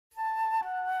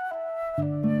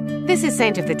This is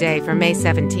Saint of the Day for May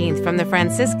 17th from the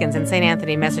Franciscans and St.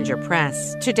 Anthony Messenger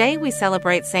Press. Today we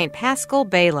celebrate St. Paschal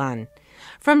Baylon.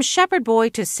 From shepherd boy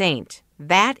to saint,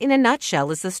 that in a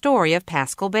nutshell is the story of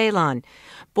Paschal Baylon.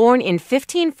 Born in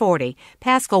 1540,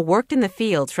 Paschal worked in the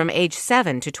fields from age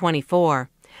 7 to 24.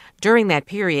 During that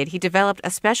period, he developed a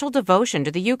special devotion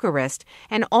to the Eucharist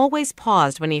and always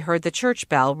paused when he heard the church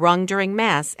bell rung during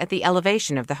Mass at the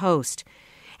elevation of the host.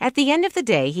 At the end of the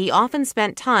day, he often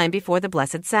spent time before the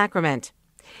Blessed Sacrament.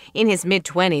 In his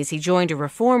mid-20s, he joined a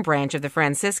Reform branch of the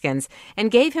Franciscans and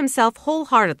gave himself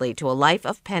wholeheartedly to a life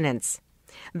of penance.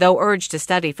 Though urged to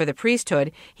study for the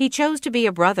priesthood, he chose to be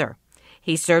a brother.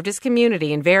 He served his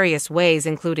community in various ways,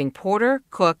 including porter,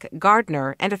 cook,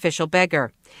 gardener, and official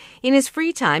beggar. In his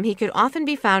free time, he could often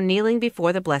be found kneeling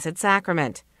before the Blessed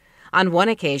Sacrament. On one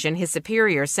occasion, his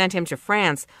superior sent him to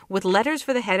France with letters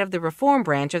for the head of the Reform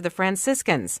branch of the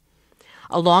Franciscans.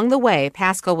 Along the way,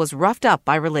 Paschal was roughed up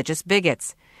by religious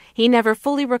bigots. He never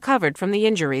fully recovered from the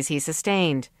injuries he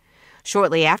sustained.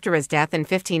 Shortly after his death in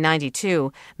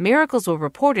 1592, miracles were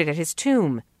reported at his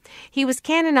tomb. He was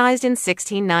canonized in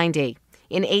 1690.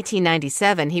 In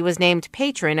 1897, he was named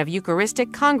patron of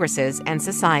Eucharistic congresses and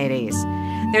societies.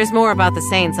 There's more about the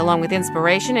saints along with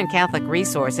inspiration and Catholic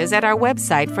resources at our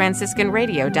website,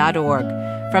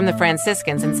 franciscanradio.org. From the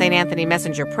Franciscans and St. Anthony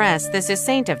Messenger Press, this is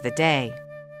Saint of the Day.